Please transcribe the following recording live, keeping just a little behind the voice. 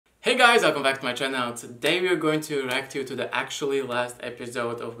Hey guys, welcome back to my channel. Today we are going to react to the actually last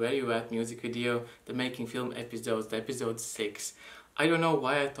episode of Where You At music video, the making film episodes, the episode 6. I don't know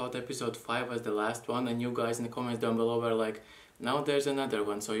why I thought episode 5 was the last one, and you guys in the comments down below were like, now there's another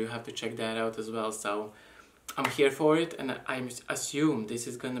one, so you have to check that out as well. So I'm here for it, and I assume this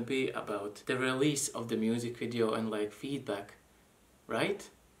is gonna be about the release of the music video and like feedback, right?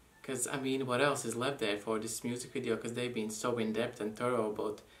 Because I mean, what else is left there for this music video, because they've been so in-depth and thorough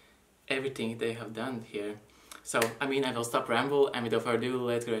about everything they have done here. So, I mean, I will stop ramble, and without further ado,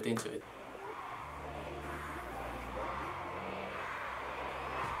 let's get right into it.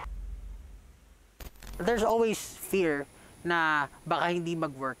 There's always fear na baka hindi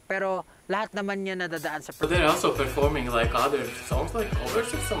mag-work, pero lahat naman niya nadadaan sa... But they're also performing like other songs, like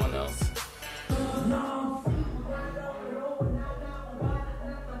covers of someone else.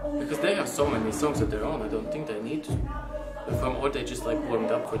 Because they have so many songs of their own, I don't think they need to perform, or they just like warmed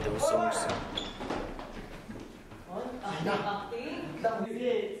up for those songs. 6,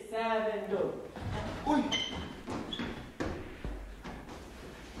 7, go. 1,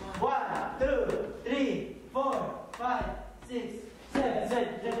 2, 3, 4, 5, 6, 7,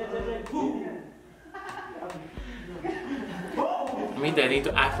 I mean, they need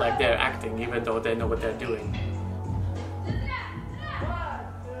to act like they're acting, even though they know what they're doing.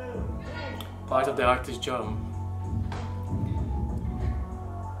 Part of the artist's job.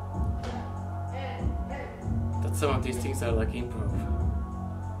 That some of these things are like improv.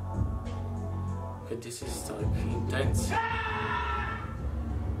 But this is like intense.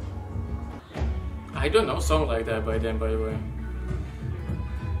 I don't know a song like that by them, by the way.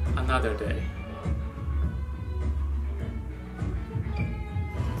 Another Day.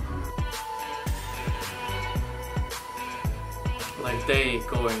 Like, they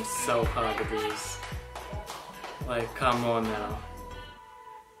going so hard at this. Like, come on now.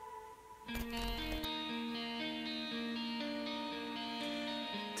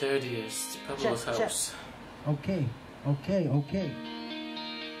 Third years, Pablo's house. Okay.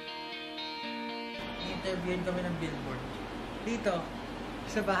 Interviewin kami ng billboard. Dito,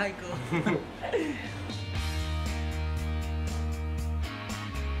 sa bahay ko.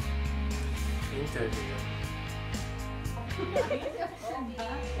 Interview.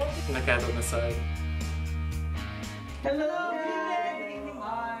 Nakato na side. Hello!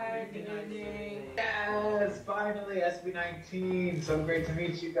 Hi, good evening. Yes, finally SB19. So great to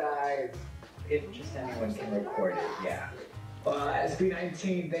meet you guys. If just anyone can record it, yeah.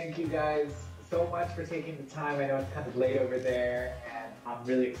 SB19, thank you guys so much for taking the time. I know it's kind of late over there, and I'm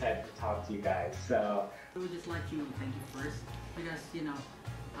really excited to talk to you guys. So I would just like to thank you first because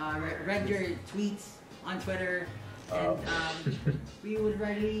read your tweets on Twitter, and we would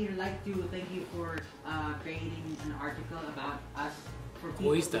really like to thank you for creating an article about us for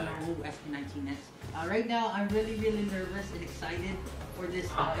people to know who SB19 is. Right now, I'm really nervous and excited for this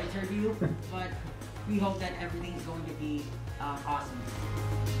interview, but we hope that everything is going to be awesome.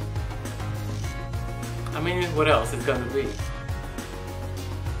 I mean, what else it's gonna be?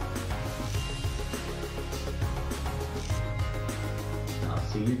 I'll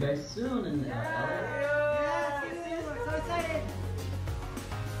see you guys soon in LA. Yes, we're so excited!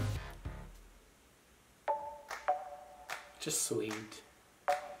 Just sweet.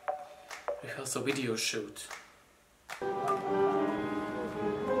 Rehearsal video shoot.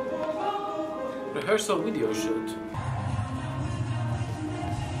 Rehearsal video shoot.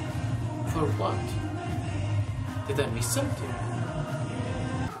 For what? Did I miss something?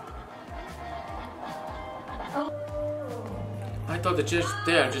 I thought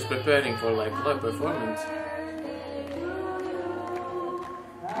they are just preparing for like live performance.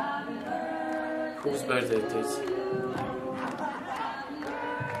 Whose birthday it is?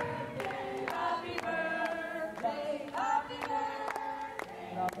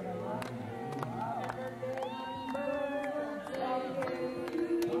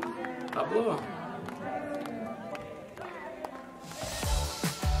 Pablo.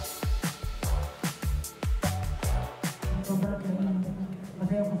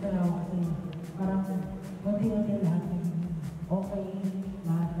 Masaya ako kasi parang konti-konti lahat okay,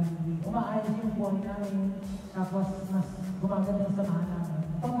 lahat umaayos yung buhay namin, tapos mas gumaganda ang samahan namin.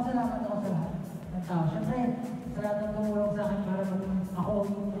 Pagpasalamat ako sa lahat ng tao. Siyempre, sa lahat ng tumulong sa akin para maging ako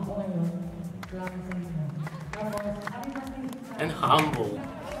ngayon. Salamat sa inyo. Tapos, And humble.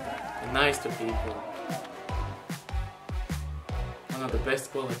 And nice to people. One of the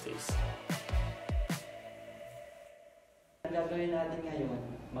best qualities. Ang gagawin natin ngayon,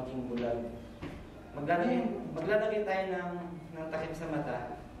 maging bulag. Maglalagay tayo ng takip sa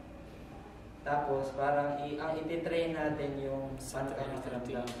mata. Tapos parang ang ititrain natin yung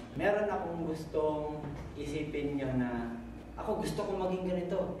panakaramdam. Meron akong gustong isipin nyo na ako gusto ko maging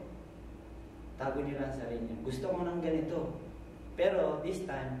ganito. Tago nyo lang sa sarili nyo. Gusto ko ng ganito. Pero this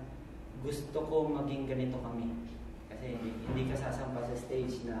time, gusto ko maging ganito kami. Kasi hindi ka sasampa sa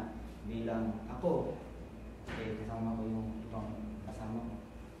stage na bilang ako. Kasi kasama ko yung ibang kasama ko.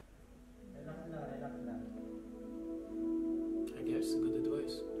 Relax lang. I guess, good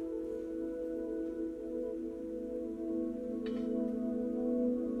advice.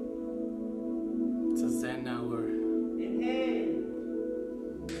 It's a Zen hour. Inhale!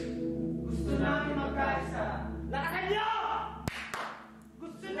 Gusto namin magkaisa! Lakasan nyo!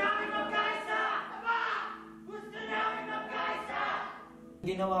 Gusto namin magkaisa! Tama! Gusto namin magkaisa!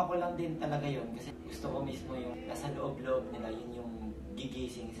 Ginawa ko lang din talaga yun kasi gusto ko mismo yung nasa loob-loob nila, yun yung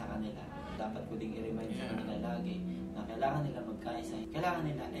gigising sa kanila. Dapat ko ding i-remind sa kanila lagi na kailangan nila magkaisa. Kailangan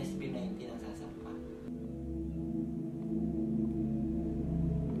nila SB19 ang sasampa.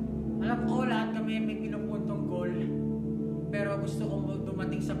 Alam ko lahat kami may pinupuntong goal. Pero gusto kong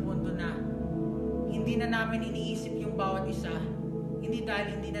dumating sa punto na hindi na namin iniisip yung bawat isa. Hindi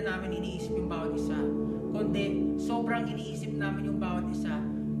dahil hindi na namin iniisip yung bawat isa. Kundi sobrang iniisip namin yung bawat isa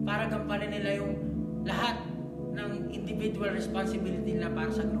para gampanan nila yung lahat ng individual responsibility nila para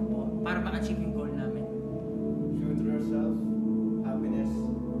sa grupo. Para ma-achieve yung goal namin. True to yourself, happiness,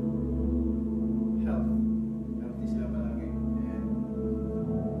 health. Healthy sila palagi. And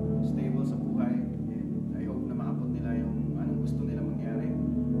stable sa buhay. And I hope na maabot nila yung anong gusto nila mangyari.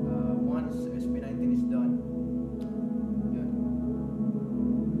 Once SB19 is done, yun.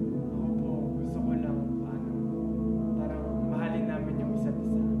 Ako po, gusto ko lang, parang mahalin namin yung isa't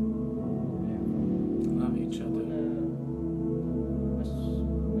isa. Love each other. Mas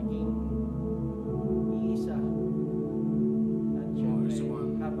naging iisa. At syempre,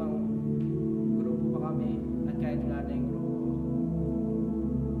 habang grupo pa kami, at kahit wala na yung grupo,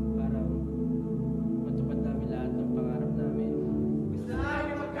 parang matupad namin lahat ng pangarap namin. Gusto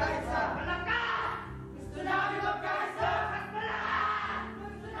namin magkaisa! Malakas! Gusto namin magkaisa! At malakas!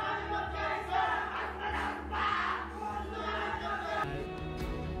 Gusto namin magkaisa! At malakas pa! Gusto namin magkaisa!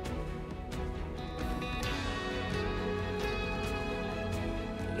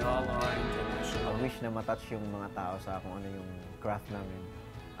 Y'all are international. I wish na matouch yung mga tao sa kung ano yung craft namin.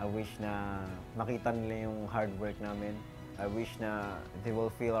 I wish na makita nila yung hard work namin. I wish na they will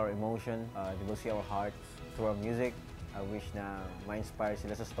feel our emotion, they will see our hearts through our music. I wish na ma-inspire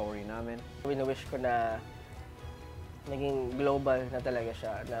sila sa story namin. Wini-wish ko na naging global na talaga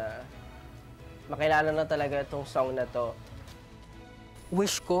siya, na makilala na talaga itong song na to.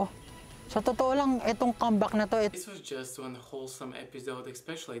 Wish ko, sa totoo lang, itong comeback na to, This was just one wholesome episode,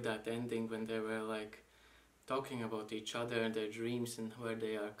 especially that ending when they were like talking about each other and their dreams and where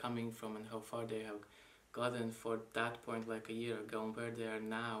they are coming from and how far they have gotten for that point like a year ago and where they are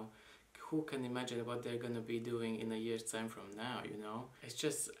now. Who can imagine what they're gonna be doing in a year's time from now, you know? It's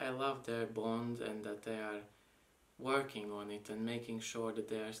just, I love their bond and that they are working on it and making sure that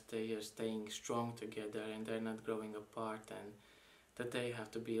they are staying strong together and they're not growing apart, and that they have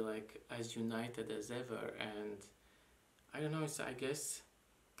to be like as united as ever. And I don't know, I guess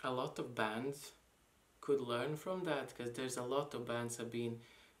a lot of bands could learn from that, because there's a lot of bands have been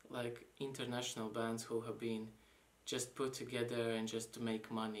like international bands who have been just put together and just to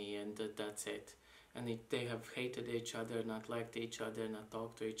make money, and that's it. And they have hated each other, not liked each other, not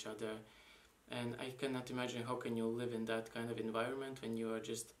talked to each other. And I cannot imagine how can you live in that kind of environment when you are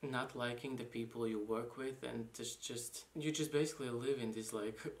just not liking the people you work with, and you just basically live in this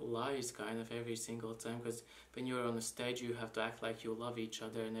like lies kind of every single time, because when you're on a stage you have to act like you love each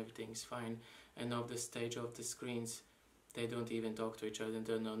other and everything's fine, and off the stage, off the screens, they don't even talk to each other and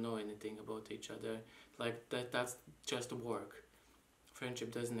they don't know anything about each other. Like that's just work.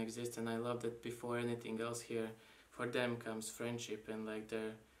 Friendship doesn't exist, and I love that before anything else here, for them comes friendship and like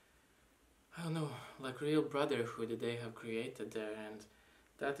their, I don't know, like real brotherhood that they have created there, and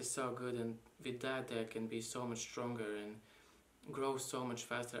that is so good, and with that they can be so much stronger and grow so much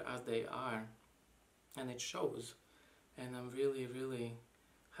faster as they are, and it shows. And I'm really, really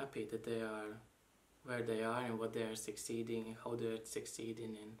happy that they are where they are and what they are succeeding and how they're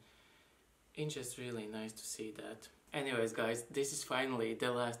succeeding, and it's just really nice to see that. Anyways guys, this is finally the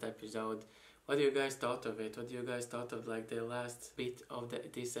last episode. What do you guys thought of it? What do you guys thought of like the last bit of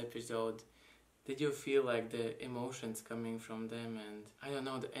this episode? Did you feel like the emotions coming from them, and I don't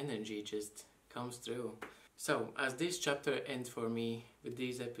know, the energy just comes through? So, as this chapter ends for me with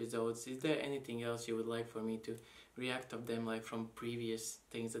these episodes, is there anything else you would like for me to react of them, like from previous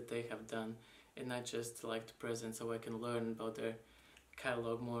things that they have done, and not just like the present, so I can learn about their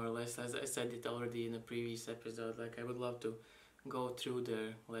catalog more or less, as I said it already in a previous episode. Like I would love to go through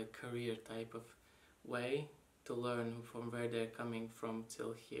their like career type of way to learn from where they're coming from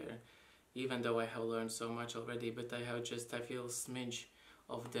till here, even though I have learned so much already. But I feel a smidge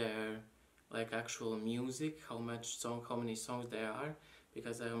of their like actual music, how many songs there are,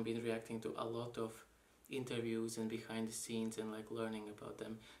 because I have been reacting to a lot of interviews and behind the scenes and like learning about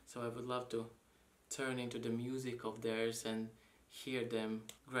them. So I would love to turn into the music of theirs and hear them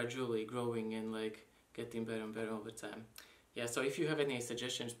gradually growing and like getting better and better over time. Yeah, so if you have any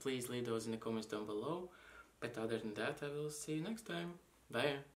suggestions, please leave those in the comments down below. But other than that, I will see you next time. Bye.